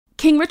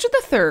King Richard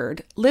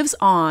III lives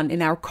on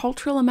in our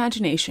cultural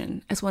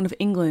imagination as one of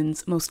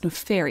England's most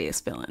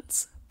nefarious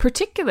villains,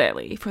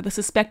 particularly for the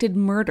suspected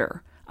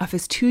murder of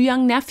his two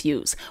young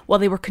nephews while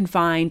they were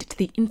confined to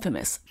the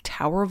infamous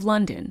Tower of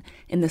London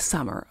in the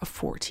summer of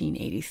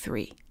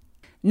 1483.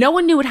 No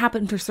one knew what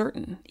happened for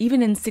certain,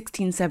 even in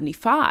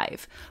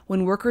 1675,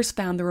 when workers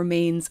found the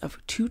remains of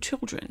two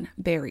children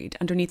buried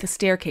underneath a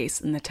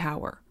staircase in the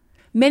tower.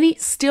 Many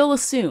still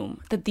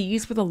assume that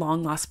these were the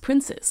long-lost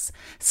princes,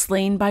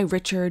 slain by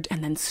Richard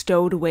and then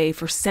stowed away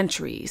for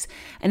centuries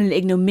in an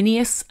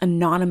ignominious,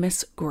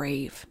 anonymous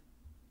grave.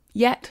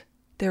 Yet,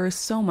 there is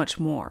so much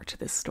more to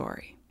this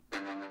story.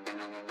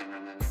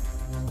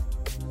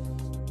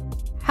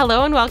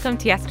 Hello and welcome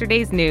to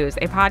Yesterday's News,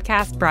 a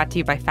podcast brought to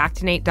you by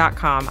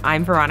Factinate.com.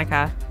 I'm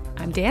Veronica.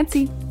 I'm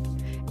Dancy.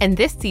 And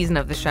this season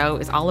of the show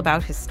is all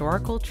about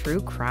historical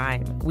true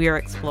crime. We are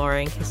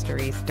exploring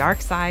history's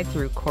dark side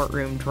through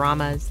courtroom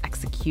dramas,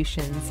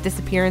 executions,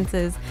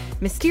 disappearances,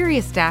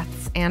 mysterious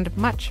deaths, and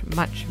much,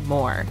 much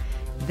more.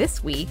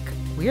 This week,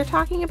 we are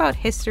talking about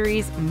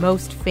history's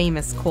most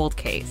famous cold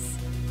case,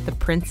 the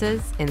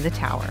Princes in the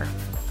Tower.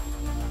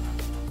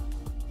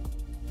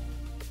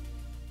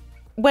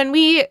 When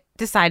we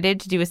decided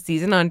to do a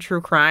season on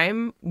true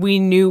crime, we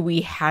knew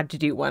we had to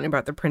do one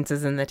about the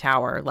Princes in the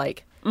Tower.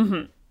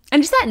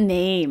 And just that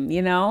name,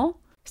 you know?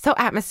 So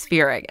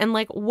atmospheric. And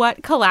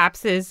what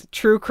collapses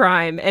true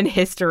crime and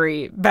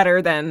history better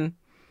than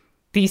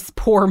these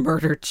poor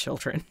murdered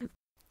children?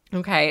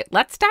 Okay,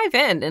 let's dive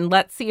in and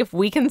let's see if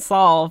we can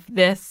solve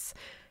this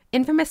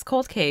infamous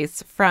cold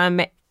case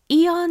from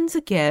eons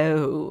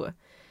ago.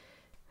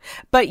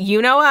 But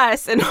you know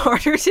us, in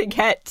order to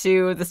get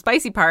to the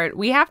spicy part,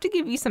 we have to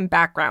give you some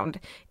background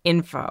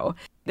info.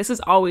 This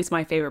is always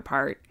my favorite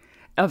part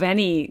of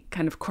any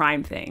kind of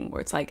crime thing,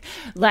 where it's like,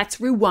 let's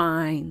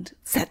rewind,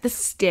 set the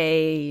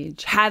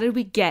stage. How did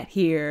we get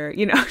here?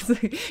 You know,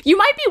 you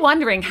might be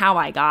wondering how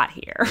I got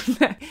here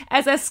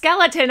as a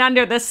skeleton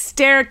under the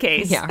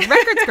staircase. Yeah,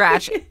 record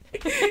scratch.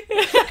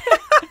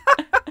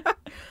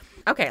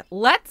 Okay,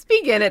 let's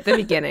begin at the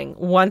beginning.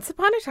 Once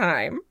upon a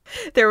time,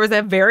 there was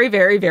a very,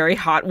 very, very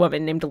hot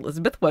woman named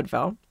Elizabeth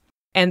Woodville,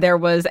 and there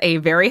was a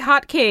very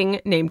hot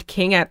king named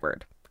King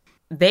Edward.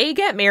 They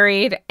get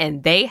married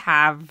and they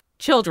have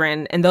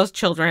children, and those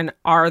children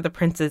are the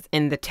princes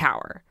in the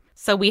tower.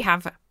 So we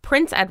have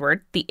Prince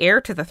Edward, the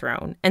heir to the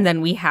throne, and then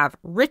we have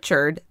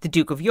Richard, the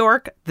Duke of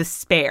York, the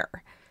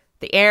spare.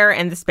 The heir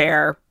and the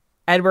spare,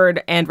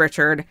 Edward and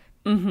Richard.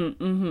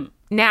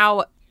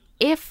 Now,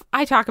 if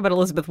I talk about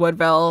Elizabeth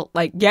Woodville,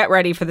 get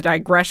ready for the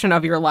digression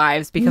of your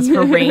lives, because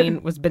her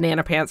reign was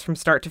banana pants from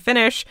start to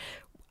finish.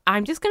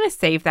 I'm just going to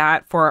save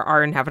that for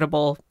our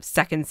inevitable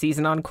second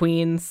season on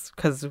Queens,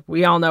 because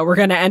we all know we're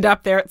going to end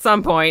up there at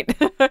some point.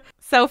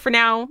 So for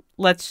now,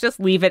 let's just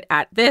leave it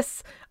at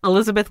this.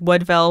 Elizabeth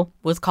Woodville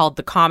was called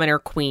the Commoner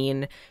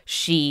Queen.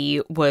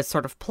 She was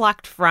sort of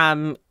plucked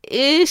from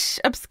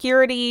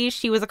obscurity.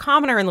 She was a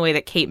commoner in the way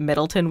that Kate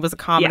Middleton was a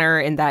commoner,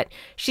 in that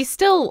she's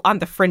still on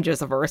the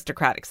fringes of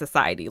aristocratic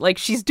society.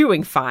 She's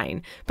doing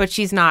fine, but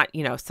she's not,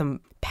 some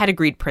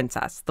pedigreed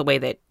princess the way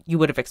that you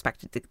would have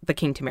expected the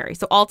king to marry.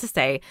 So all to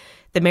say,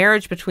 the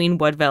marriage between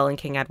Woodville and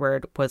King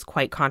Edward was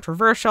quite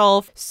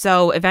controversial.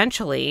 So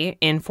eventually,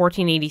 in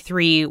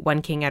 1483,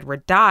 when King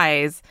Edward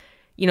dies,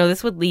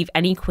 this would leave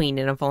any queen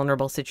in a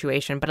vulnerable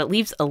situation, but it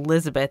leaves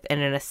Elizabeth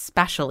in an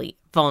especially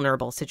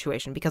vulnerable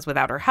situation, because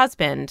without her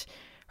husband,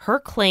 her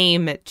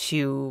claim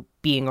to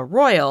being a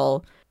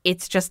royal,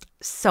 it's just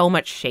so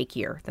much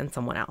shakier than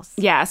someone else.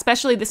 Yeah,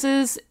 especially this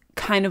is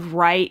kind of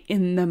right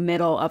in the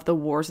middle of the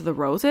Wars of the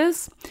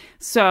Roses.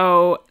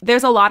 So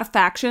there's a lot of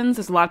factions.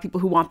 There's a lot of people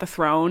who want the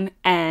throne,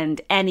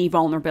 and any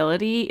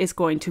vulnerability is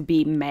going to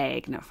be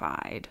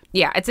magnified.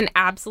 Yeah, it's an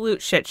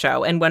absolute shit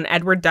show. And when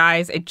Edward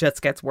dies, it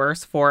just gets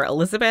worse for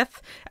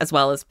Elizabeth, as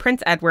well as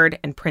Prince Edward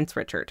and Prince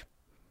Richard.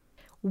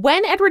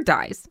 When Edward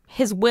dies,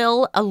 his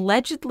will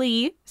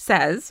allegedly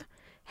says,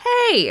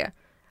 hey,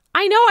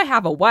 I know I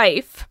have a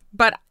wife,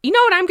 but you know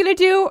what I'm going to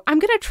do? I'm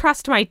going to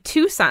trust my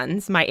two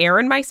sons, my heir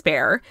and my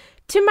spare,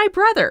 to my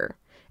brother.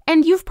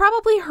 And you've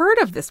probably heard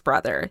of this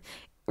brother,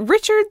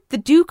 Richard, the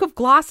Duke of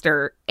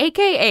Gloucester,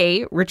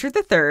 a.k.a. Richard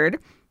III,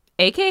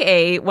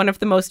 a.k.a. one of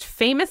the most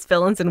famous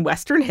villains in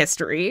Western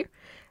history.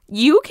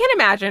 You can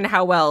imagine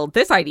how well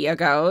this idea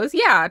goes.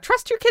 Yeah,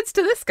 trust your kids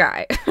to this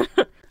guy.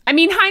 I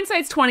mean,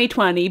 hindsight's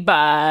 20/20,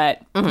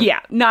 but yeah,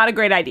 not a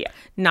great idea.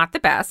 Not the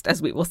best,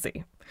 as we will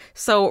see.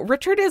 So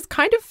Richard is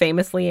kind of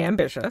famously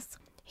ambitious.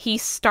 He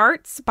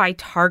starts by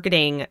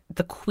targeting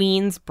the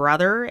queen's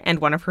brother and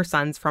one of her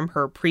sons from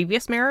her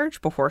previous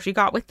marriage before she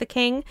got with the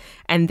king.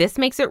 And this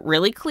makes it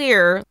really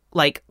clear,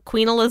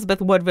 Queen Elizabeth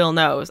Woodville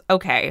knows,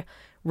 okay,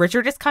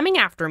 Richard is coming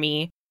after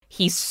me.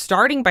 He's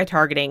starting by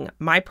targeting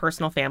my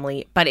personal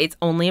family, but it's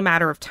only a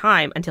matter of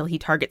time until he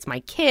targets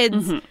my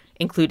kids,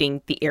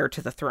 including the heir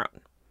to the throne.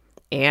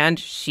 And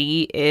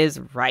she is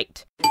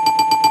right.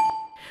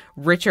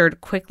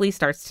 Richard quickly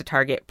starts to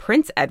target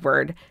Prince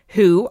Edward,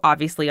 who,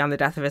 obviously on the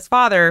death of his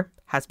father,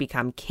 has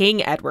become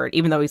King Edward,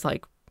 even though he's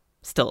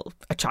still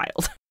a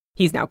child.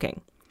 He's now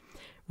king.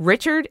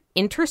 Richard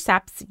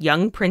intercepts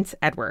young Prince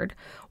Edward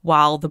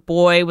while the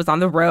boy was on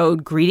the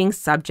road greeting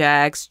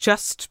subjects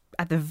just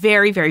at the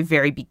very, very,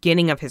 very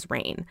beginning of his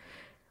reign.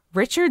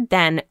 Richard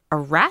then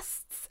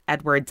arrests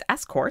Edward's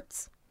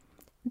escorts.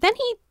 Then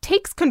he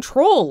takes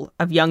control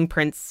of young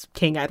Prince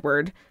King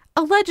Edward,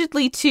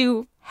 allegedly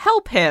to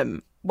help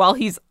him while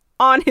he's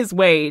on his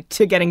way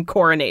to getting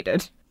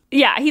coronated.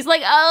 Yeah, he's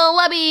like, oh,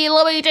 let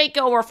me take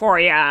over for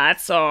you.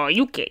 So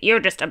you're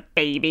just a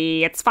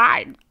baby. It's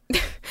fine.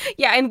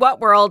 Yeah, in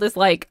what world is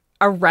like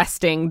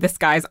arresting this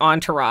guy's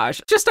entourage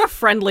just a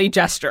friendly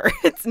gesture?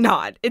 It's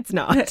not.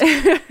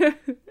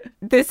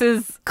 This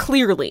is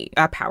clearly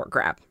a power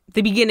grab.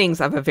 The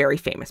beginnings of a very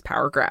famous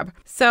power grab.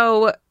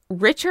 So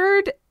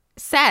Richard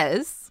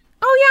says,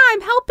 oh yeah,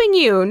 I'm helping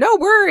you. No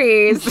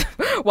worries.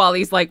 While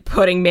he's like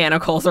putting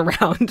manacles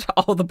around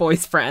all the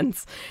boys'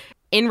 friends.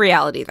 In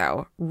reality,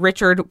 though,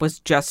 Richard was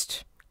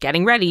just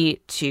getting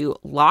ready to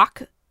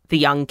lock the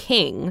young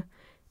king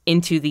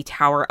into the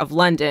Tower of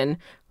London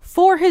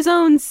for his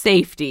own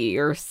safety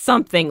or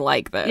something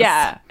like this.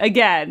 Yeah,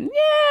 again,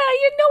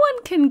 no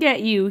one can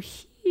get you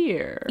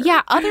here.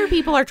 Yeah, other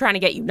people are trying to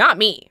get you, not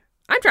me.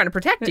 I'm trying to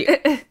protect you.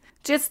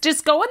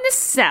 Just go in this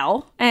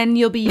cell and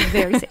you'll be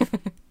very safe.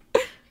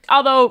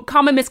 Although,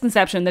 common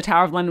misconception, the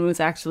Tower of London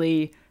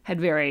had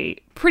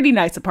pretty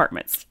nice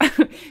apartments.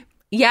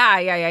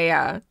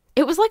 Yeah.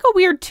 It was like a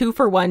weird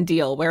 2-for-1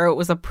 deal where it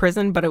was a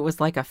prison, but it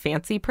was like a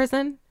fancy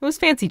prison. It was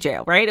fancy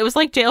jail, right? It was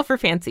like jail for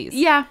fancies.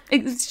 Yeah,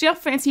 it's jail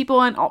for fancy people,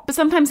 but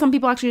sometimes some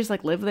people actually just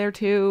like live there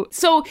too.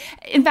 So,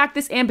 in fact,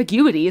 this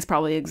ambiguity is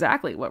probably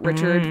exactly what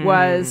Richard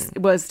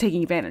was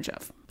taking advantage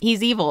of.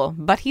 He's evil,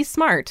 but he's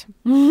smart.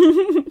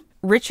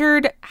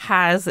 Richard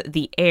has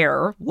the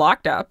heir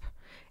locked up,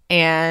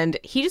 and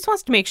he just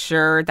wants to make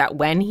sure that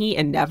when he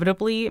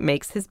inevitably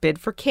makes his bid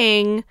for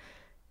king,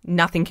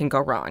 nothing can go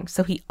wrong.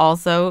 So he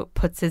also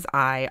puts his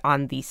eye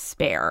on the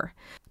spare,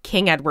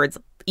 King Edward's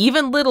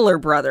even littler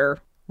brother,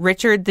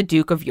 Richard, the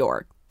Duke of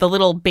York. The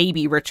little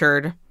baby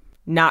Richard,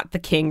 not the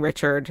King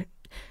Richard.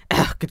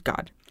 Ugh, good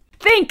God.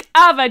 Think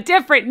of a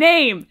different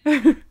name.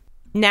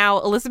 Now,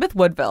 Elizabeth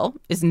Woodville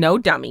is no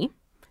dummy.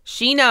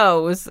 She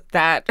knows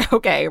that,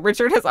 okay,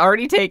 Richard has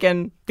already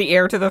taken the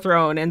heir to the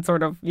throne and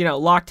sort of,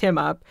 locked him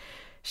up.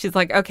 She's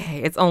like,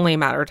 okay, it's only a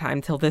matter of time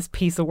till this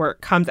piece of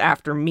work comes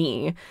after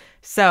me.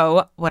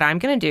 So what I'm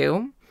going to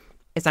do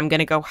is I'm going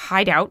to go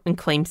hide out and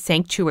claim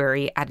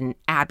sanctuary at an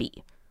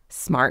abbey.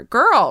 Smart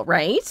girl,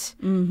 right?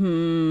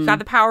 Mm-hmm. Got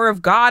the power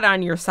of God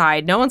on your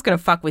side. No one's going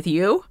to fuck with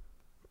you.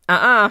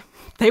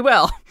 They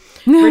will.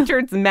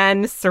 Richard's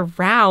men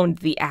surround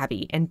the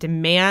abbey and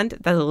demand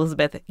that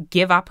Elizabeth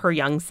give up her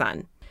young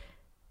son.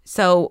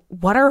 So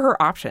what are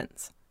her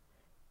options?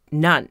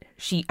 None.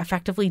 She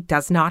effectively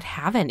does not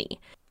have any.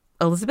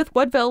 Elizabeth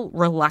Woodville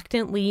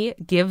reluctantly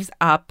gives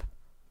up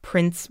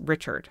Prince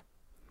Richard.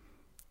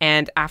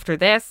 And after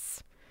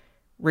this,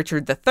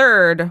 Richard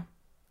III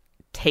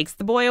takes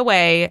the boy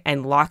away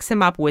and locks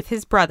him up with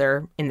his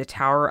brother in the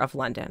Tower of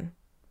London.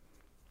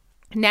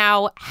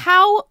 Now,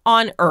 how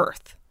on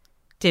earth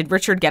did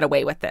Richard get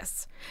away with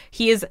this?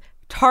 He is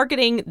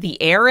targeting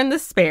the heir and the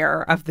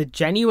spare of the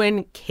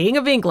genuine King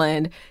of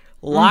England,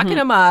 locking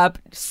him up,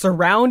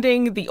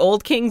 surrounding the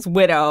old king's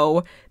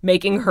widow,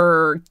 making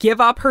her give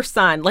up her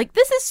son. Like,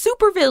 this is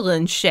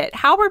supervillain shit.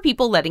 How are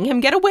people letting him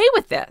get away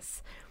with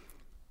this?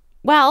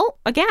 Well,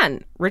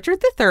 again,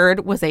 Richard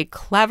III was a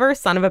clever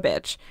son of a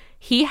bitch.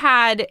 He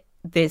had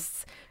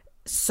this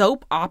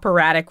soap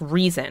operatic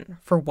reason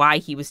for why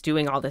he was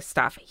doing all this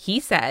stuff. He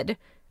said,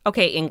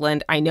 okay,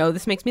 England, I know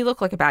this makes me look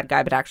like a bad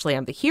guy, but actually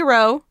I'm the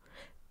hero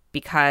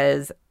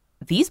because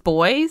these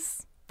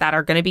boys that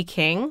are going to be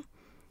king,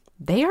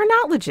 they are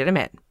not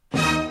legitimate.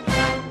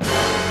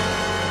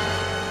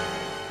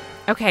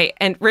 Okay,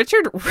 and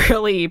Richard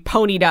really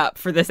ponied up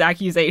for this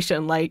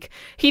accusation. Like,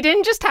 he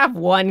didn't just have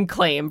one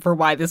claim for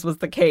why this was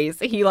the case.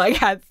 He,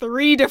 had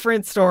 3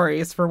 different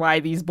stories for why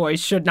these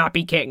boys should not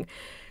be king.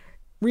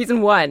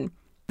 Reason 1,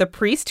 the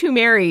priest who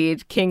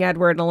married King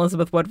Edward and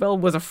Elizabeth Woodville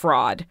was a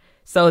fraud.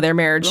 So their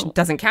marriage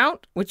doesn't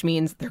count, which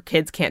means their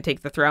kids can't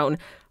take the throne.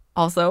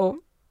 Also,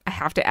 I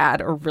have to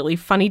add a really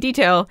funny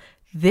detail.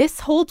 This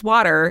holds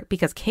water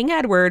because King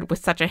Edward was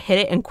such a hit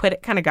it and quit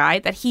it kind of guy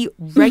that he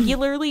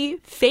regularly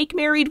fake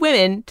married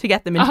women to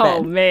get them into bed.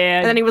 Oh, man.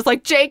 And then he was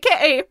like,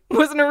 JK,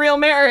 wasn't a real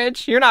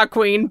marriage. You're not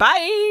queen.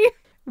 Bye.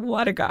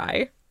 What a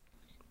guy.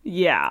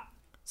 Yeah.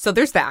 So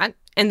there's that.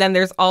 And then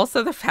there's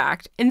also the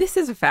fact, and this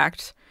is a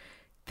fact,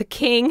 the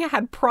king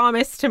had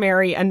promised to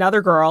marry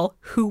another girl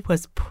who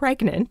was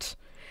pregnant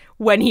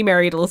when he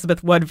married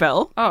Elizabeth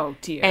Woodville. Oh,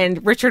 dear.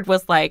 And Richard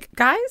was like,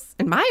 guys,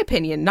 in my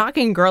opinion,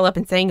 knocking a girl up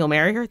and saying you'll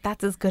marry her,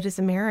 that's as good as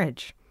a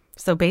marriage.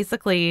 So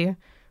basically,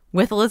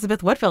 with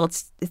Elizabeth Woodville,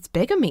 it's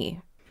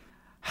bigamy.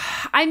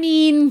 I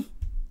mean,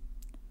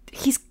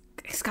 he's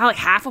got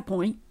half a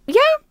point. Yeah.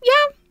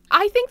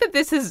 I think that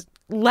this is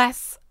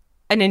less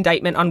an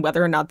indictment on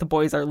whether or not the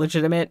boys are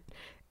legitimate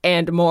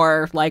and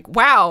more like,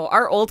 wow,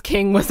 our old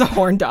king was a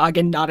horn dog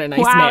and not a nice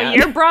man. Wow,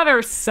 your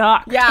brother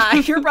sucked. Yeah,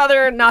 your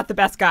brother, not the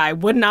best guy.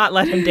 Would not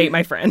let him date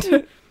my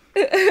friend.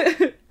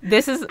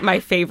 This is my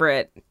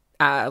favorite,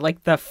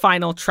 like the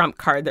final trump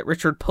card that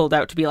Richard pulled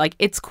out to be like,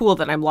 it's cool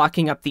that I'm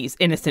locking up these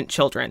innocent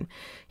children.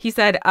 He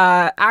said,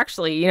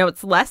 actually,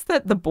 it's less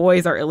that the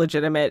boys are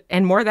illegitimate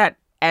and more that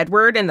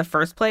Edward in the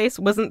first place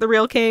wasn't the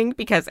real king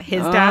because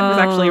his dad was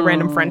actually a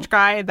random French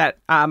guy that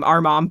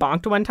our mom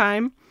bonked one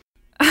time.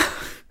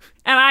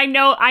 And I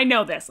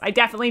know this. I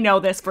definitely know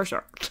this for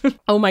sure.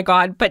 Oh my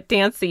God. But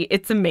Dancy,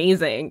 it's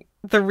amazing.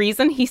 The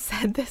reason he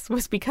said this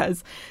was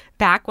because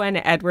back when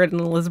Edward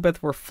and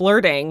Elizabeth were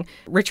flirting,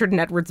 Richard and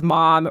Edward's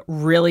mom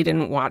really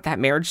didn't want that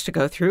marriage to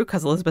go through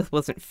because Elizabeth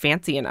wasn't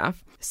fancy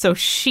enough. So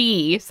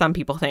she, some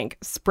people think,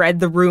 spread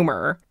the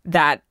rumor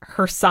that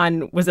her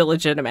son was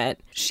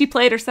illegitimate. She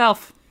played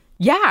herself.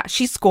 Yeah,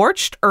 she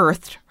scorched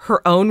earthed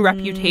her own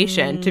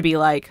reputation to be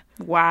like,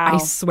 wow, I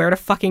swear to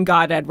fucking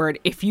God, Edward,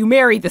 if you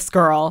marry this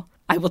girl,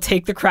 I will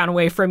take the crown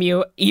away from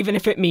you, even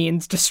if it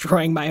means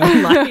destroying my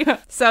own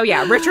life. So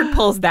yeah, Richard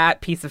pulls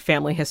that piece of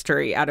family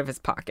history out of his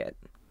pocket.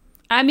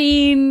 I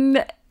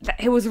mean,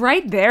 it was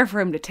right there for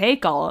him to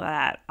take all of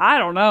that. I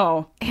don't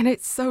know. And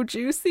it's so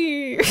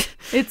juicy.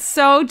 It's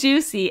so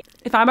juicy.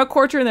 If I'm a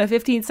courtier in the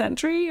 15th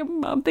century,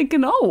 I'm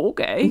thinking, oh,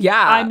 okay.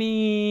 Yeah. I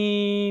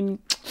mean,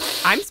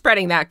 I'm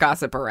spreading that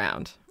gossip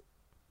around.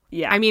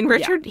 Yeah. I mean,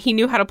 Richard, he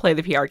knew how to play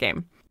the PR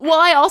game. Well,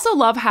 I also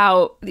love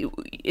how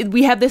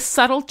we have this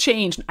subtle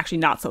change, actually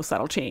not so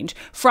subtle change,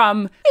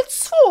 from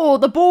it's for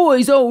the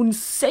boys' own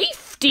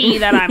safety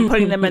that I'm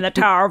putting them in the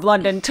Tower of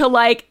London to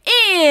like,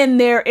 and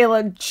they're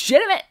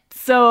illegitimate.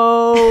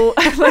 So,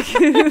 like,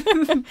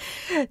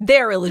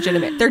 they're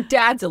illegitimate. Their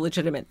dad's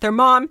illegitimate. Their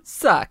mom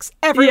sucks.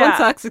 Everyone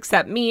sucks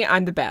except me.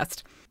 I'm the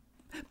best.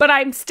 But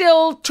I'm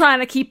still trying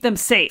to keep them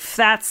safe.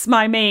 That's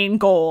my main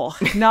goal,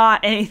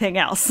 not anything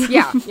else.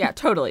 Yeah,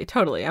 totally.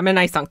 I'm a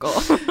nice uncle.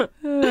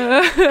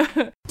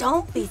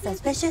 Don't be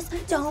suspicious.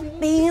 Don't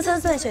be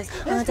suspicious.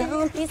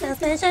 Don't be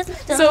suspicious.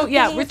 So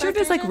yeah, Richard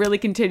is like really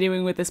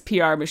continuing with this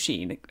PR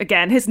machine.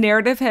 Again, his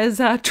narrative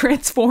has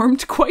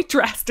transformed quite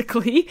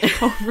drastically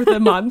over the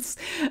months.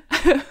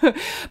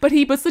 But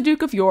he puts the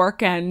Duke of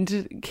York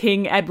and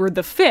King Edward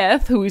V,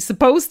 who is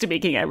supposed to be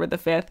King Edward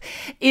V,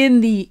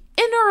 in the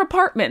inner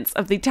apartments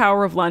of the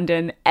Tower of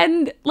London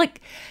and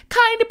like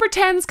kind of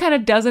pretends, kind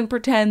of doesn't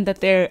pretend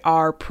that they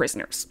are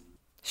prisoners.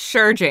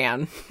 Sure,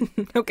 Jan.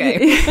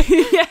 Okay.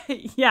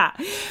 Yeah.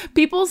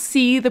 People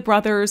see the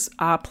brothers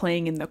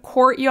playing in the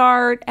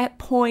courtyard at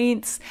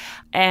points,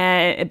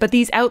 but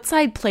these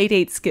outside play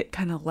dates get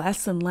kind of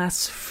less and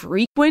less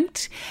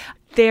frequent.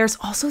 There's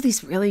also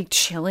these really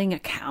chilling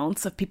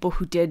accounts of people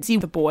who did see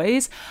the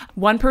boys.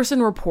 One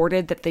person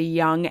reported that the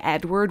young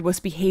Edward was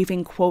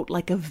behaving, quote,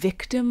 like a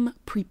victim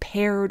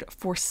prepared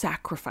for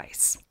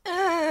sacrifice.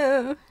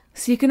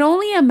 So you can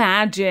only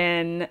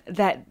imagine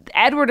that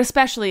Edward,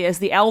 especially as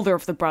the elder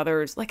of the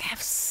brothers, like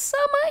have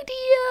some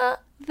idea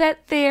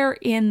that they're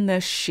in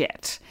the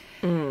shit.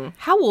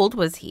 How old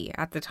was he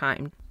at the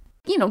time?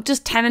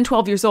 Just 10 and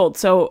 12 years old.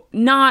 So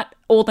not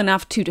old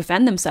enough to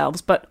defend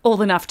themselves, but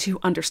old enough to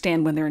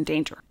understand when they're in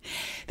danger.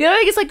 The other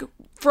thing is, like,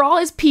 for all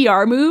his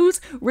PR moves,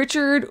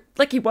 Richard,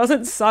 like, he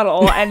wasn't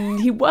subtle and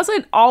he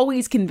wasn't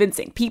always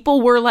convincing.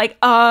 People were like,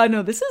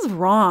 no, this is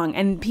wrong.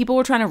 And people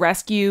were trying to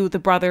rescue the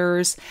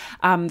brothers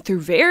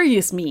through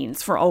various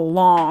means for a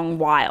long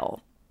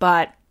while.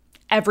 But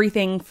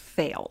everything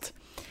failed.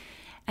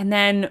 And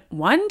then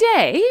one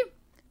day,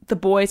 the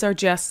boys are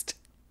just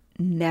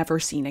never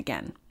seen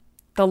again.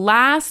 The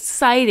last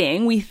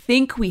sighting we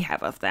think we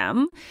have of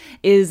them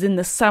is in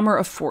the summer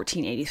of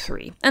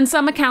 1483. And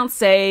some accounts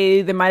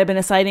say there might have been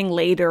a sighting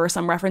later or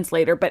some reference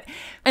later, but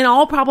in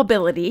all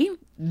probability,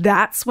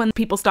 that's when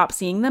people stopped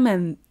seeing them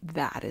and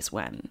that is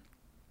when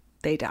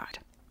they died.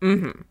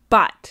 Mm-hmm.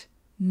 But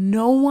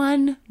no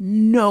one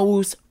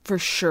knows for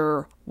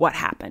sure what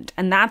happened.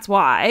 And that's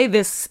why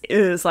this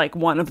is like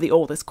one of the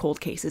oldest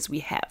cold cases we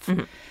have.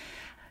 Mm-hmm.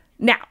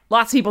 Now,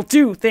 lots of people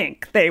do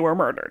think they were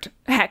murdered.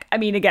 Heck, I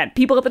mean, again,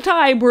 people at the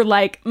time were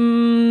like,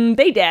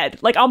 they dead.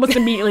 Like, almost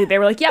immediately, they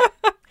were like, yep,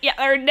 yeah,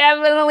 they're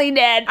definitely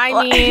dead.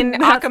 I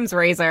mean, Occam's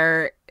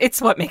razor,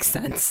 it's what makes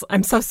sense.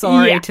 I'm so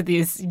sorry to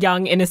these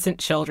young, innocent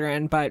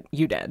children, but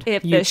you did.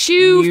 If the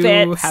shoe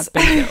fits. You have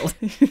been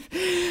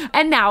killed.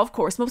 And now, of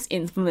course, most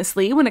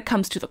infamously, when it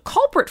comes to the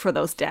culprit for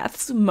those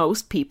deaths,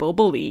 most people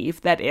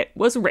believe that it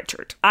was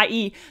Richard,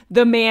 i.e.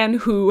 the man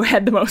who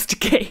had the most to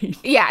gain.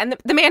 Yeah, and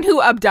the man who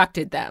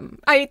abducted them.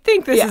 I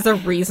think this is a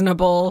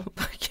reasonable,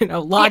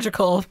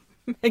 logical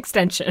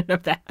extension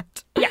of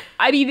that. Yeah,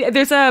 I mean,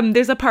 there's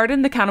a part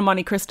in The Count of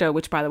Monte Cristo,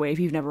 which, by the way, if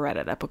you've never read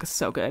it, that book is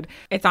so good.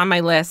 It's on my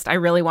list. I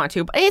really want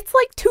to, but it's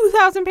like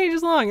 2,000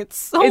 pages long.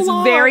 It's long. It's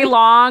very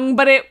long,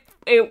 but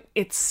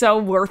it's so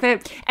worth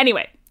it.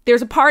 Anyway,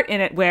 there's a part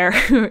in it where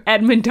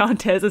Edmond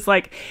Dantes is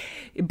like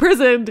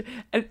imprisoned.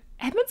 And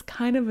Edmund's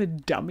kind of a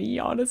dummy,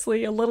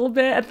 honestly, a little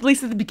bit. At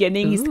least at the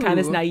beginning, he's kind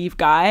of this naive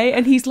guy,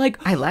 and he's like,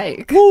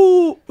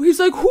 whoa, he's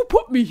like, who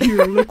put me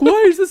here? Like,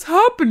 why is this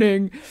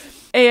happening?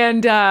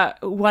 And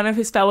one of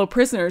his fellow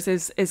prisoners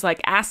is like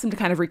asked him to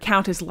kind of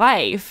recount his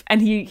life,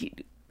 and he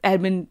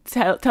Edmund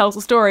tells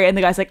the story, and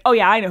the guy's like, oh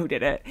yeah, I know who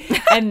did it.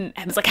 And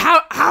Edmund's like,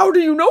 how do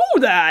you know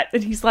that?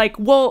 And he's like,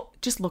 well,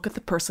 just look at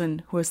the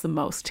person who has the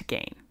most to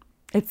gain.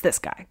 It's this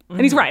guy.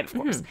 And he's right, of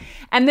course.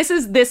 And this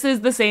is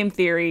the same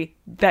theory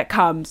that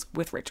comes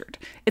with Richard.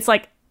 It's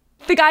like,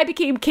 the guy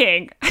became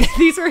king.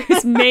 These are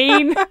his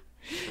main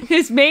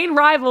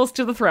rivals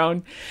to the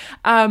throne.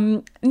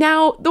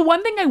 Now, the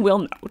one thing I will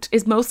note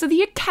is most of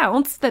the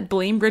accounts that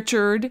blame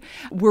Richard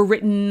were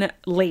written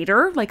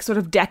later, like sort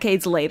of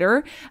decades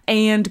later,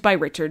 and by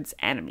Richard's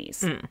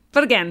enemies.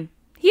 But again,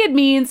 he had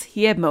means,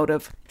 he had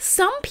motive.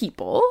 Some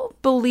people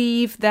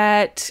believe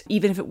that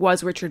even if it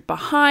was Richard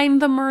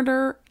behind the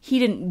murder, he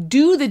didn't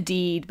do the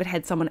deed, but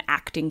had someone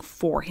acting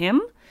for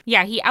him.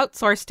 Yeah, he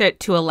outsourced it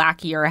to a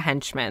lackey or a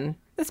henchman.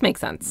 This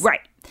makes sense. Right.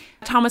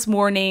 Thomas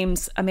More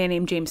names a man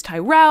named James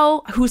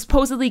Tyrrell, who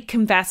supposedly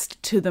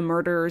confessed to the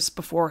murders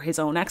before his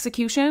own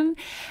execution.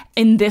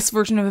 In this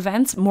version of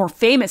events, More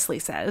famously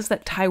says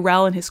that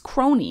Tyrrell and his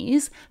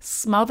cronies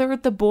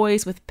smothered the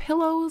boys with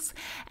pillows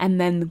and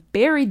then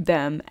buried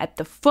them at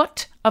the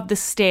foot of the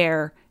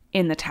stair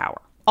in the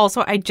tower.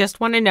 Also, I just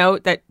want to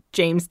note that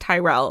James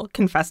Tyrrell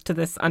confessed to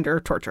this under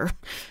torture.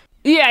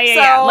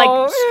 Yeah.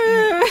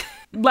 Like,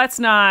 let's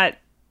not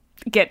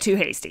get too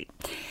hasty.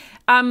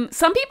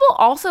 Some people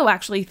also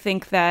actually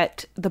think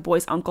that the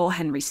boy's uncle,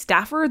 Henry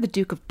Stafford, the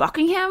Duke of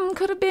Buckingham,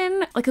 could have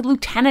been like a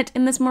lieutenant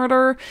in this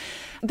murder.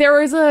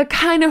 There is a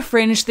kind of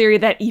fringe theory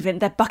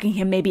that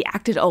Buckingham maybe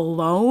acted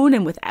alone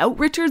and without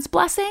Richard's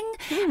blessing.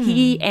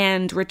 He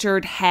and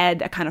Richard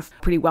had a kind of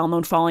pretty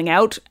well-known falling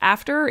out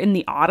after in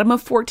the autumn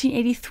of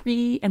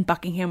 1483, and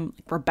Buckingham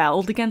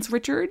rebelled against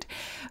Richard.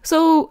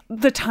 So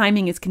the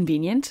timing is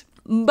convenient.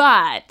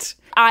 But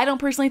I don't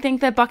personally think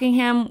that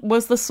Buckingham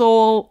was the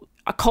sole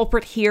a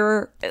culprit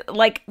here.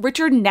 Like,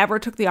 Richard never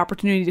took the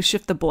opportunity to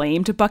shift the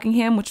blame to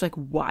Buckingham, which, like,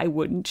 why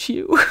wouldn't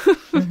you?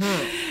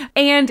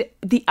 And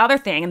the other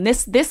thing, and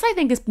this I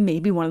think is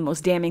maybe one of the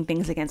most damning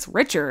things against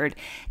Richard,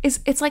 is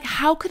it's like,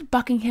 how could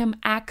Buckingham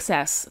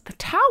access the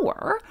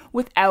tower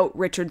without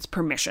Richard's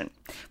permission?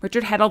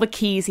 Richard had all the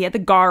keys, he had the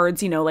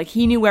guards, like,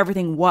 he knew where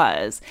everything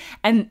was.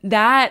 And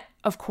that,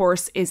 of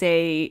course, is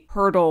a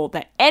hurdle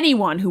that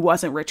anyone who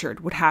wasn't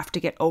Richard would have to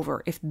get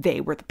over if they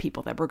were the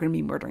people that were going to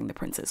be murdering the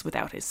princes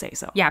without his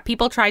say-so. Yeah,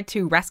 people tried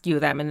to rescue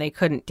them and they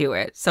couldn't do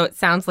it. So it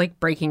sounds like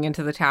breaking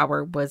into the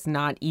tower was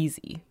not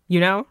easy,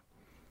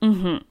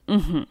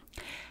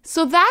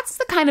 So that's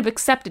the kind of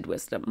accepted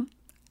wisdom.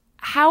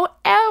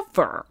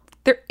 However,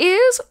 there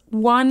is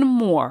one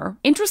more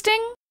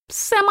interesting,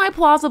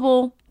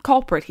 semi-plausible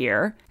culprit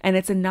here, and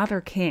it's another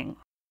king.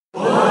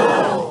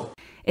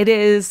 It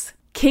is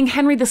King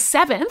Henry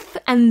VII,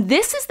 and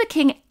this is the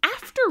king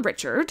after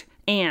Richard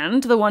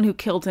and the one who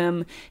killed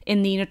him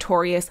in the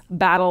notorious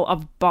Battle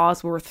of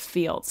Bosworth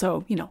Field.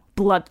 So,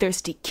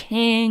 bloodthirsty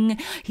king.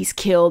 He's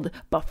killed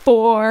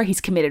before. He's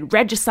committed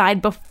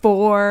regicide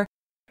before.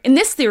 In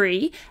this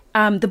theory,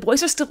 the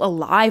boys are still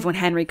alive when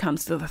Henry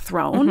comes to the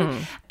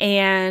throne,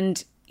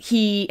 and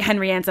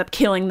Henry ends up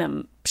killing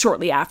them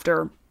shortly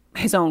after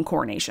his own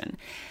coronation.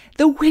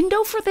 The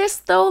window for this,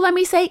 though, let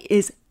me say,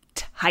 is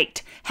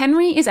tight.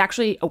 Henry is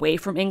actually away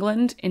from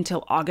England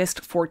until August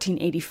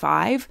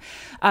 1485.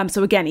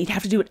 So again, he'd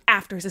have to do it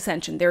after his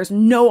ascension. There's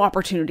no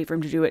opportunity for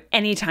him to do it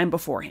any time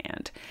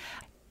beforehand.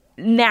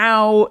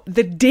 Now,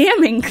 the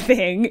damning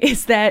thing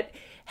is that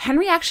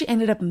Henry actually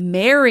ended up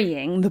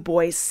marrying the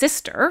boy's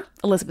sister,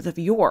 Elizabeth of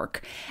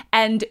York.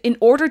 And in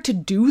order to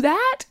do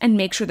that and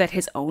make sure that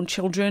his own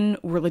children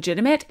were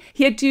legitimate,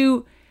 he had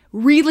to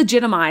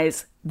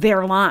re-legitimize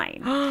their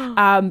line.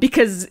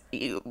 Because,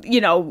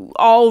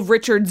 all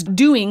Richard's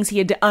doings he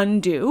had to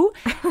undo.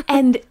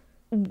 And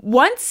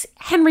once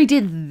Henry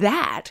did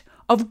that,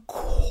 of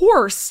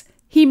course,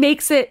 he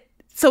makes it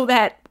so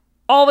that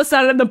all of a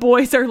sudden the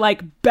boys are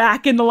like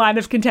back in the line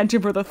of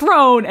contention for the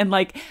throne and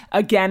like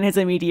again his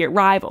immediate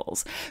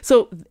rivals.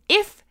 So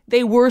if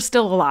they were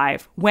still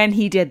alive when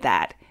he did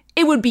that,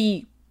 it would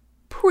be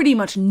pretty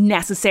much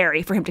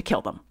necessary for him to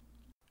kill them.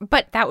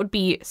 But that would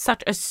be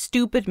such a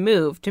stupid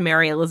move to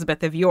marry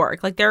Elizabeth of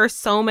York. Like, there are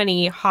so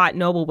many hot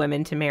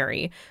noblewomen to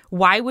marry.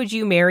 Why would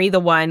you marry the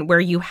one where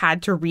you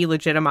had to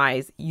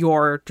re-legitimize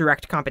your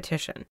direct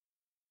competition?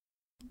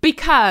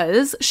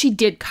 Because she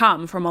did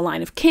come from a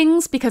line of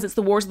kings, because it's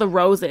the Wars of the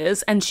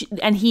Roses, and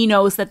he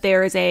knows that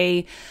there is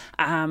a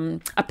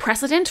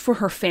precedent for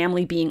her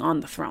family being on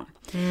the throne.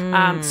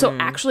 So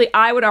actually,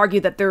 I would argue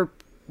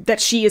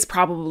that she is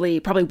probably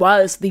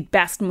was the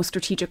best, most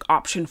strategic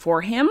option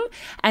for him.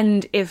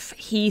 And if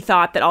he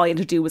thought that all he had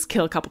to do was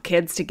kill a couple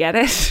kids to get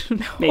it,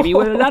 maybe he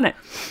would have done it.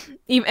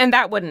 And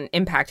that wouldn't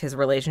impact his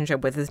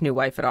relationship with his new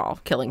wife at all,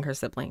 killing her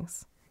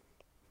siblings.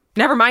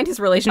 Never mind his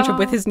relationship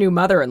with his new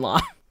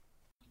mother-in-law.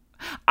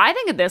 I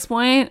think at this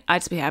point, I'd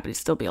just be happy to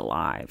still be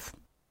alive.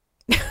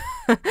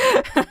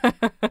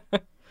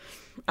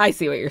 I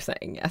see what you're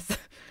saying, yes.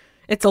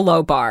 It's a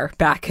low bar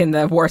back in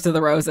the Wars of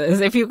the Roses.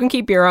 If you can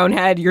keep your own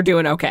head, you're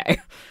doing okay.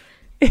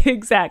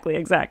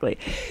 Exactly.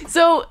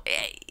 So,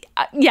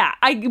 yeah,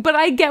 but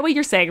I get what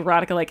you're saying,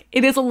 Veronica. Like,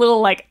 it is a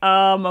little like,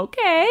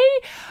 okay.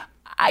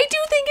 I do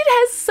think it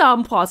has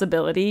some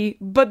plausibility,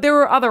 but there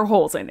are other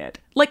holes in it.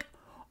 Like,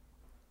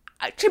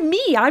 to me,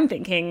 I'm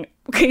thinking,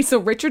 okay, so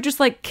Richard just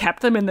like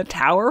kept them in the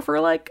tower for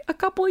like a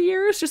couple of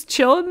years, just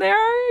chilling there,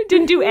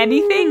 didn't do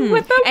anything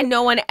with them. And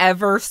no one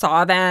ever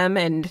saw them,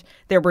 and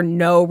there were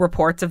no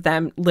reports of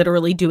them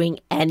literally doing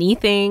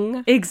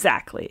anything.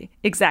 Exactly.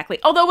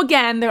 Although,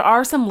 again, there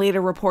are some later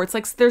reports,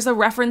 like there's a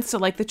reference to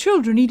like the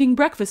children eating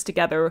breakfast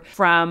together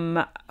from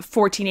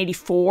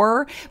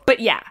 1484. But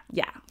yeah.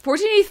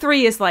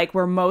 1483 is like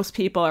where most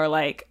people are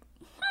like,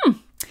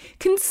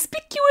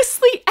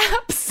 conspicuously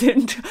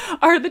absent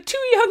are the two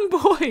young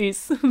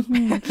boys.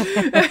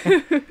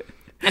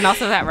 And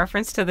also that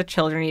reference to the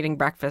children eating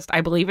breakfast, I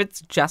believe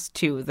it's just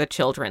to the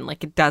children.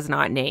 Like, it does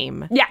not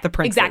name the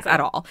princes at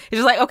all. It's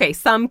just like, okay,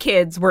 some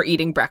kids were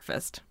eating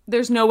breakfast.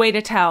 There's no way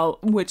to tell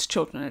which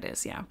children it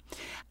is, yeah.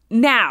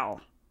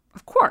 Now,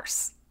 of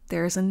course,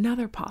 there is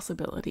another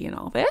possibility in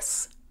all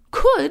this.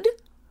 Could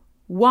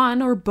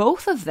one or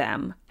both of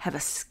them have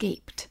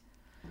escaped?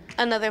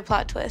 Another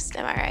plot twist,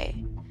 am I right?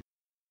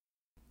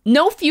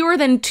 No fewer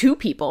than two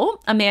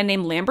people, a man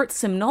named Lambert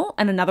Simnel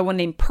and another one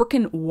named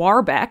Perkin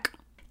Warbeck,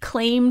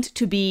 claimed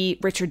to be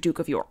Richard, Duke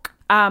of York,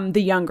 the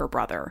younger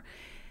brother.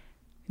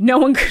 No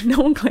one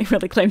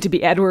really claimed to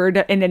be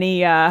Edward in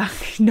any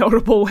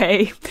notable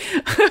way.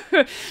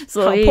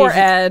 So poor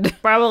Ed.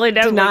 Probably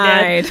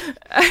denied.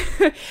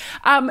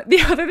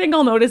 The other thing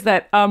I'll note is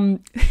that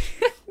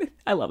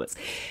I love this.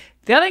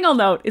 The other thing I'll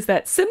note is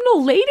that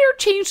Simnel later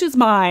changed his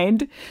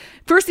mind.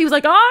 First, he was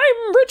like,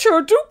 I'm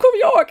Richard, Duke of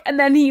York. And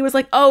then he was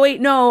like, oh,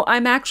 wait, no,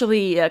 I'm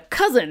actually a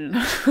cousin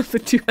of the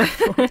Duke of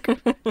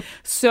York.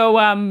 So,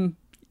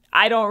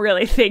 I don't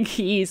really think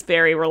he's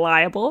very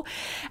reliable.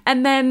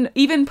 And then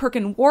even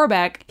Perkin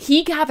Warbeck,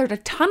 he gathered a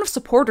ton of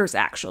supporters,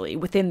 actually,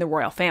 within the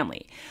royal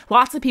family.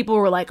 Lots of people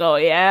were like, oh,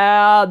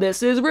 yeah,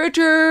 this is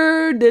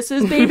Richard. This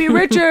is baby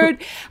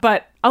Richard.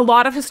 But a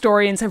lot of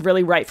historians have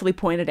really rightfully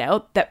pointed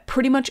out that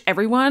pretty much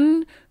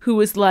everyone who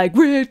was like,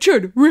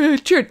 Richard,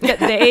 that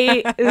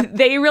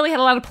they really had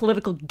a lot of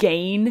political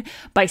gain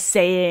by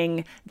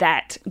saying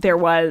that there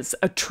was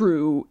a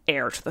true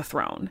heir to the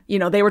throne. You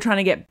know, they were trying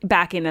to get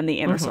back in the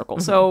inner circle.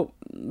 So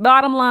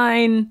bottom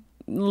line,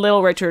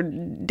 little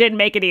Richard didn't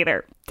make it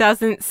either.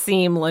 Doesn't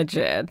seem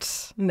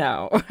legit.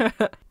 No.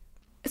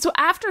 So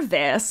after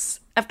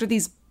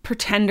these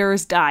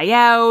pretenders die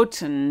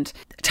out and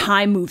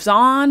time moves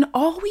on,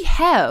 all we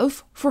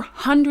have for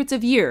hundreds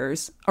of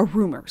years are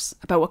rumors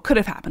about what could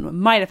have happened, what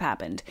might have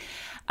happened.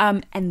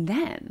 And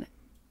then,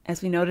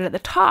 as we noted at the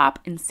top,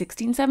 in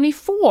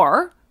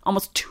 1674,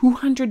 almost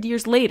 200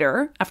 years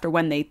later, after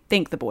when they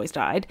think the boys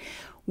died,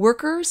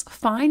 workers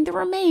find the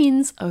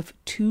remains of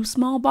two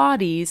small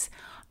bodies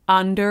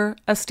under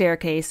a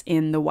staircase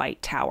in the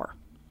White Tower.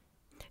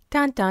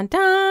 Dun, dun,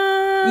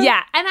 dun.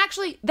 Yeah, and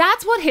actually,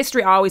 that's what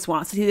history always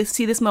wants to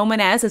see this moment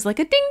as like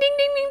a ding, ding,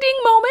 ding, ding, ding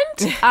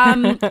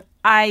moment.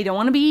 I don't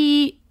want to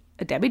be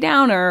a Debbie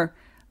Downer,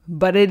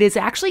 but it is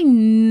actually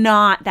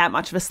not that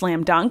much of a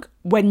slam dunk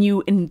when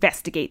you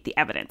investigate the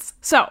evidence.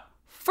 So,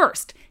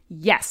 first,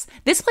 yes,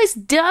 this place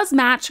does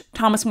match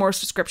Thomas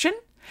More's description.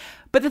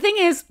 But the thing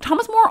is,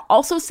 Thomas More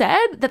also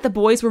said that the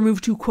boys were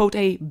moved to, quote,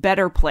 a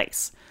better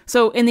place.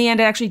 So in the end,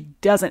 it actually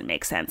doesn't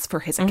make sense for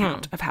his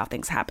account of how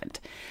things happened.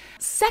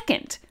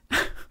 Second,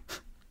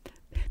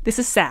 this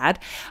is sad.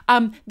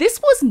 This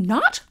was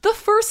not the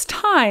first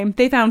time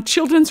they found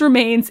children's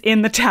remains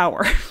in the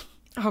tower.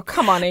 Oh,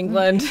 come on,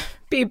 England.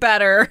 Be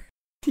better.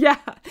 Yeah.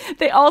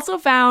 They also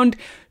found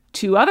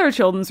two other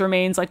children's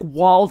remains, like,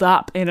 walled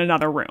up in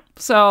another room.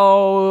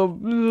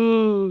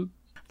 So,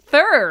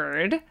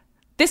 third,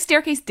 this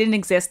staircase didn't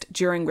exist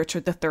during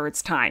Richard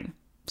III's time.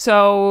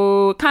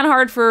 So, kind of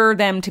hard for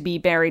them to be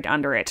buried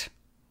under it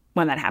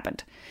when that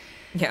happened.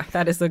 Yeah,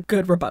 that is a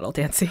good rebuttal,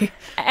 Dancy.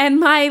 And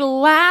my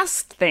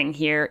last thing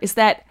here is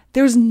that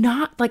there's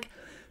not, like,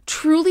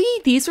 truly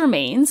these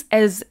remains,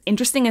 as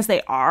interesting as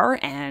they are,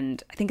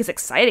 and I think as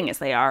exciting as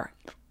they are,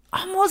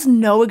 almost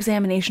no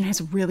examination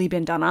has really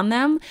been done on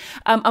them.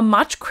 A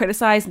much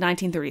criticized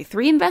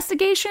 1933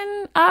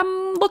 investigation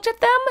looked at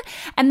them,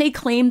 and they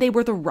claimed they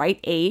were the right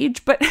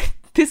age, but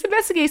this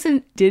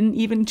investigation didn't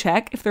even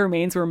check if the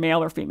remains were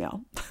male or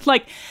female.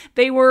 Like,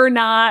 they were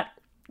not...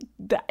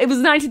 It was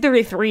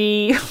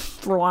 1933,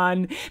 for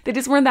one. They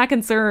just weren't that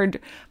concerned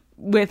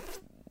with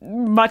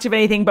much of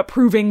anything but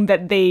proving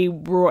that they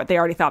were what they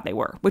already thought they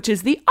were, which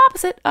is the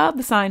opposite of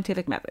the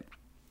scientific method.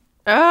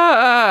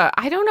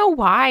 I don't know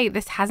why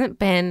this hasn't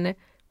been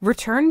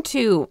returned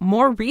to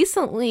more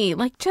recently.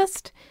 Like,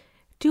 just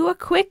do a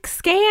quick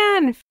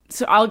scan.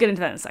 So I'll get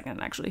into that in a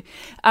second, actually.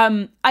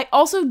 I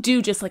also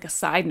do, just like a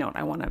side note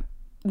I want to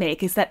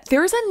make, is that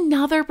there's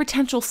another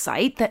potential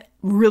site that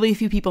really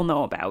few people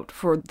know about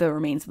for the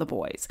remains of the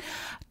boys.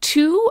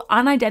 Two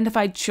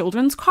unidentified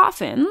children's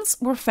coffins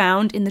were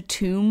found in the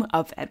tomb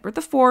of Edward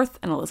IV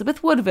and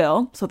Elizabeth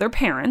Woodville, so their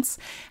parents,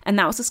 and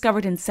that was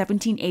discovered in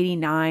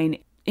 1789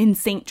 in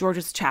St.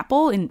 George's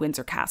Chapel in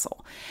Windsor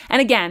Castle.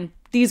 And again,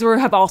 these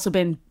have also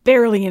been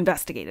barely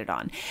investigated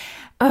on.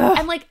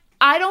 And like,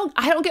 I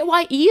don't get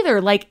why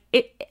either. Like,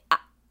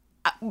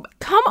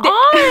 Come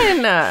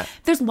on.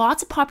 There's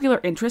lots of popular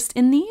interest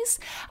in these.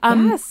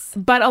 Yes.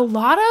 But a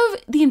lot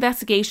of the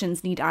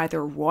investigations need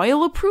either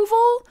royal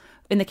approval,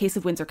 in the case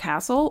of Windsor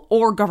Castle,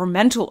 or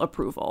governmental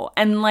approval.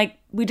 And like,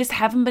 we just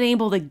haven't been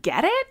able to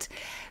get it.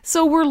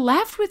 So we're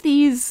left with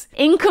these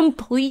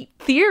incomplete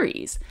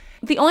theories.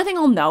 The only thing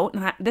I'll note,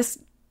 and this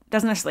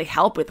doesn't necessarily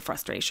help with the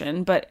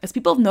frustration, but as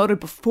people have noted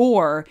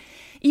before,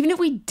 even if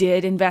we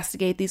did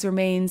investigate these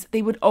remains,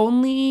 they would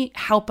only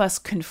help us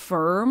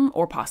confirm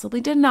or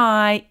possibly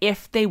deny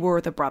if they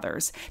were the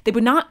brothers. They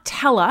would not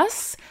tell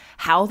us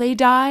how they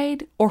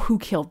died or who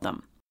killed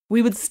them.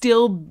 We would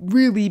still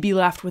really be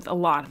left with a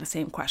lot of the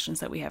same questions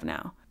that we have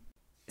now.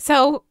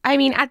 So, I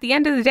mean, at the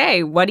end of the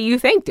day, what do you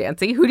think,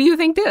 Dancy? Who do you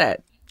think did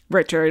it?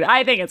 Richard.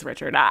 I think it's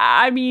Richard.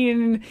 I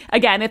mean,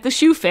 again, if the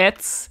shoe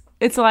fits,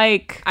 it's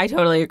like... I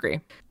totally agree.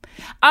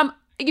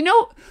 You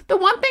know, the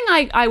one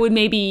thing I would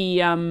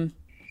maybe...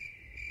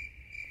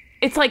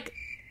 it's like...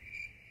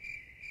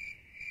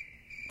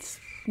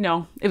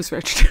 No, it was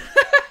Richard.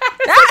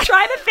 I'm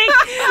trying to think,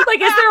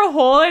 like, is there a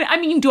hole in... I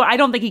mean, I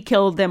don't think he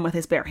killed them with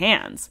his bare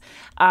hands.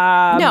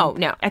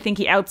 No. I think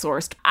he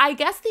outsourced. I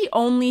guess the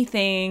only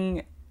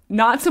thing,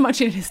 not so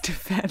much in his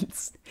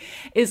defense,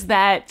 is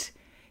that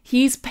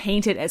he's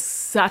painted as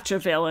such a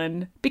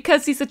villain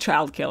because he's a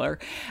child killer.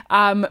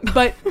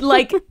 But,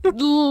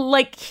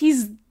 like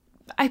he's...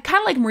 I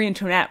kind of like Marie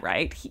Antoinette,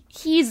 right?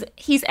 He's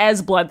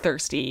as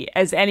bloodthirsty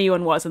as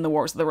anyone was in the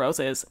Wars of the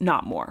Roses,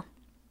 not more.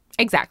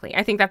 Exactly.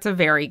 I think that's a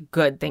very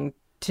good thing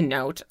to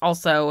note.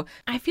 Also,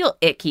 I feel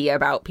icky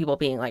about people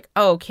being like,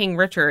 oh, King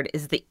Richard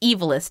is the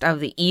evilest of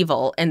the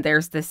evil. And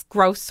there's this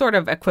gross sort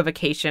of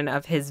equivocation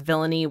of his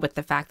villainy with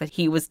the fact that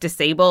he was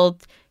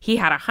disabled. He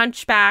had a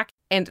hunchback.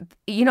 And,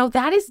 you know,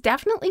 that is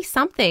definitely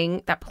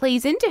something that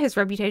plays into his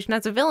reputation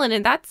as a villain.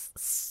 And that's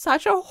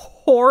such a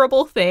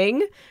horrible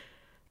thing.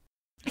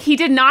 He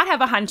did not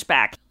have a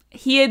hunchback.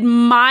 He had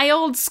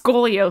mild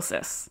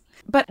scoliosis.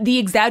 But the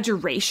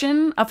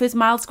exaggeration of his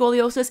mild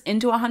scoliosis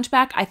into a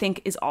hunchback, I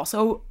think, is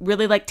also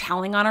really like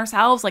telling on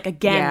ourselves. Like,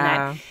 again,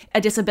 that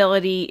a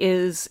disability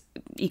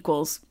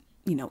equals,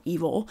 you know,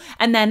 evil.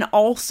 And then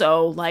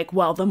also, like,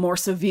 well, the more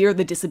severe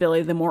the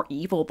disability, the more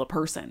evil the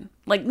person.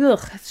 Like,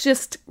 ugh, it's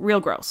just real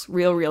gross.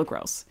 Real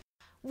gross.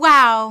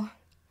 Wow.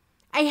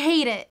 I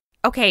hate it.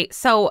 Okay,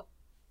 so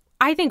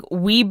I think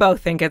we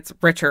both think it's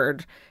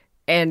Richard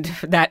and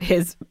that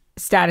his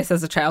status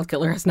as a child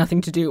killer has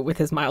nothing to do with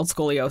his mild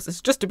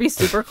scoliosis, just to be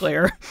super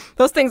clear.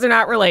 Those things are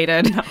not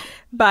related. No.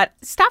 But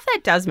stuff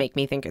that does make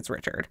me think it's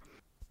Richard.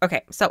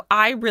 Okay, so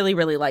I really,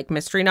 really like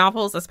mystery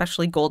novels,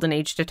 especially Golden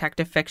Age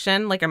detective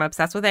fiction. Like, I'm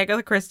obsessed with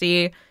Agatha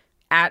Christie.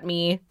 At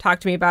me, talk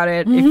to me about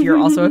it. If you're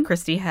also a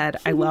Christie head,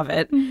 I love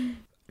it.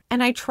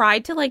 And I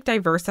tried to, like,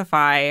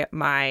 diversify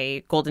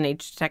my Golden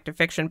Age detective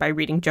fiction by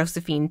reading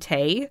Josephine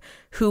Tey,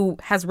 who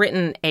has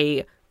written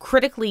a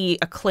critically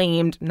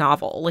acclaimed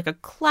novel, like a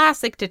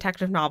classic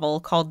detective novel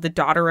called The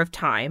Daughter of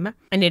Time.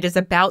 And it is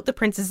about the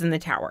princes in the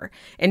tower.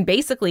 And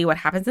basically what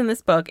happens in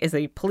this book is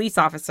a police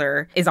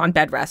officer is on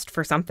bed rest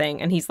for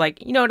something. And he's like,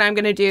 you know what I'm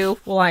going to do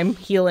while I'm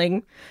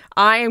healing?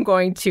 I am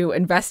going to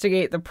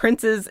investigate the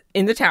princes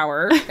in the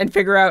tower and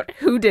figure out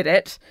who did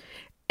it.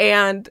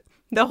 And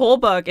the whole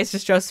book is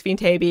just Josephine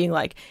Tey being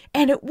like,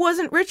 and it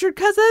wasn't Richard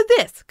because of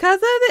this, because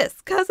of this,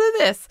 because of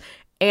this.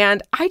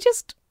 And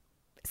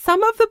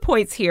some of the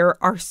points here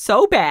are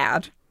so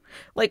bad.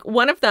 Like,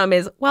 one of them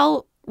is,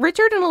 well,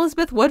 Richard and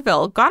Elizabeth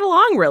Woodville got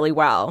along really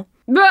well.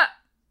 But,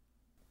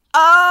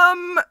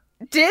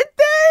 did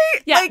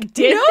they? Yeah, like,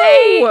 did no.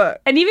 they?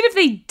 And even if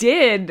they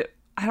did,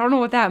 I don't know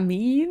what that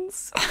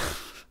means.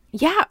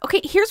 Yeah,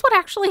 okay, here's what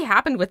actually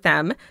happened with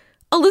them.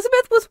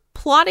 Elizabeth was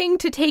plotting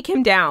to take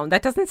him down.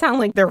 That doesn't sound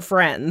like they're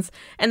friends.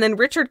 And then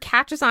Richard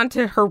catches on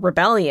to her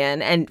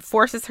rebellion and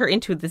forces her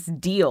into this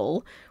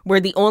deal where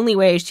the only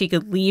way she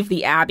could leave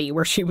the abbey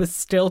where she was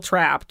still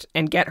trapped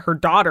and get her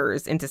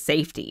daughters into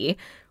safety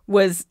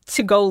was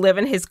to go live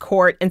in his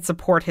court and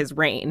support his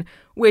reign,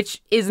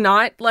 which is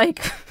not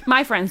like...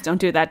 My friends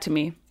don't do that to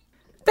me.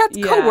 That's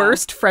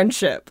coerced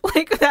friendship.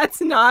 Like,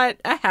 that's not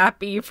a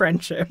happy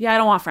friendship. Yeah, I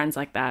don't want friends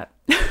like that.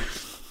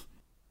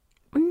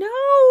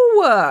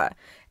 No.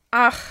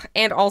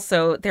 And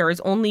also, there is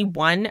only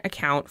one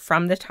account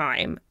from the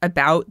time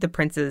about the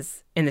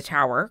princes in the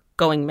tower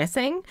going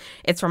missing.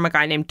 It's from a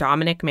guy named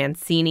Dominic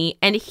Mancini,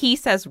 and he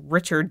says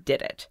Richard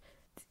did it.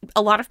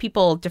 A lot of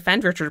people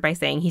defend Richard by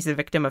saying he's a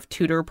victim of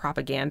Tudor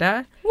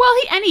propaganda. Well,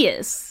 he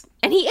is.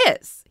 And he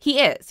is.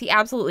 He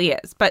absolutely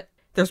is. But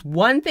there's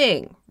one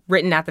thing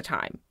written at the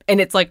time,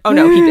 and it's like, oh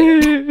no, he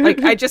didn't.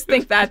 Like, I just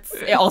think that's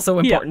also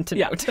important to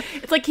note.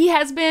 It's like he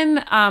has been,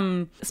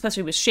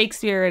 especially with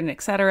Shakespeare and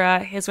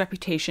etc., his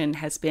reputation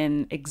has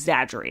been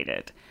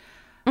exaggerated.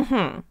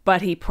 Mm-hmm.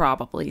 But he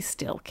probably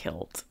still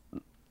killed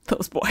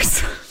those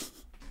boys.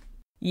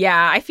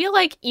 Yeah, I feel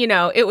like, you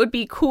know, it would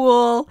be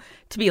cool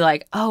to be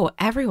like, oh,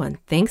 everyone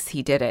thinks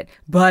he did it,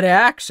 but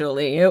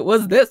actually it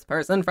was this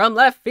person from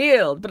left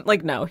field. But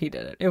like, no, he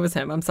did it. It was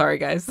him. I'm sorry,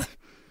 guys.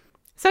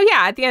 So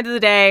yeah, at the end of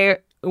the day,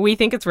 we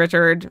think it's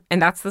Richard,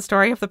 and that's the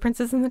story of the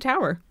Princes in the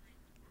Tower.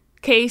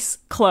 Case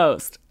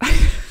closed.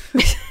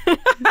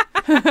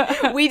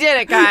 We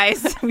did it,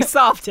 guys. We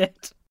solved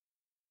it.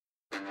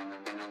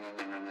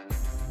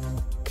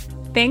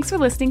 Thanks for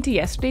listening to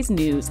Yesterday's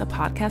News, a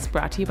podcast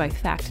brought to you by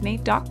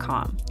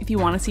Factinate.com. If you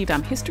want to see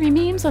dumb history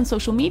memes on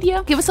social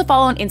media, give us a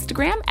follow on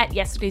Instagram at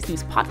Yesterday's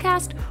News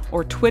Podcast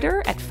or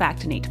Twitter at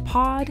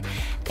FactinatePod.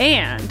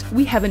 And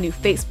we have a new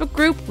Facebook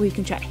group where you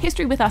can chat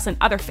history with us and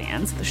other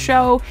fans of the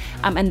show,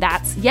 and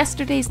that's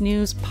Yesterday's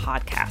News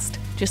Podcast.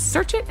 Just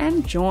search it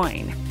and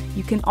join.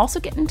 You can also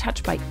get in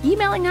touch by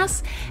emailing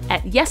us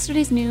at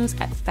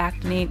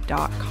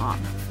yesterdaysnews@factinate.com.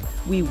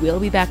 We will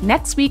be back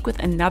next week with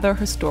another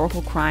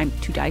historical crime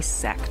to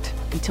dissect.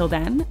 Until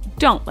then,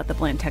 don't let the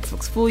bland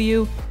textbooks fool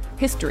you.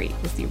 History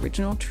was the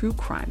original true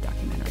crime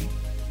documentary.